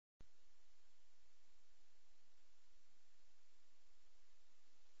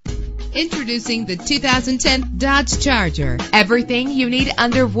Introducing the 2010 Dodge Charger. Everything you need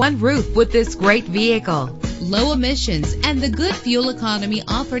under one roof with this great vehicle. Low emissions and the good fuel economy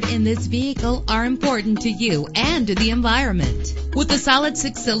offered in this vehicle are important to you and to the environment. With a solid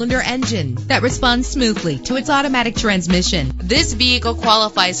 6-cylinder engine that responds smoothly to its automatic transmission, this vehicle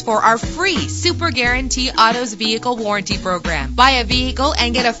qualifies for our free Super Guarantee Autos Vehicle Warranty Program. Buy a vehicle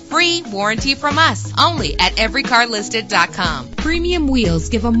and get a free warranty from us only at everycarlisted.com. Premium wheels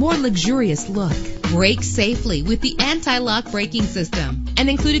give a more luxurious look. Brake safely with the anti-lock braking system. An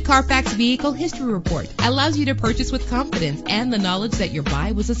included Carfax Vehicle History Report allows you to purchase with confidence and the knowledge that your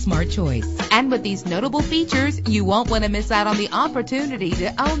buy was a smart choice. And with these notable features, you won't want to miss out on the opportunity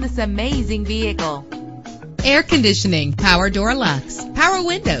to own this amazing vehicle. Air conditioning, power door locks, power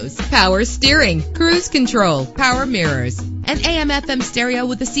windows, power steering, cruise control, power mirrors, an AM/FM stereo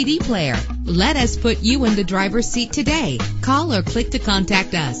with a CD player. Let us put you in the driver's seat today. Call or click to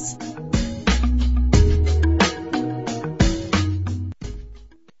contact us.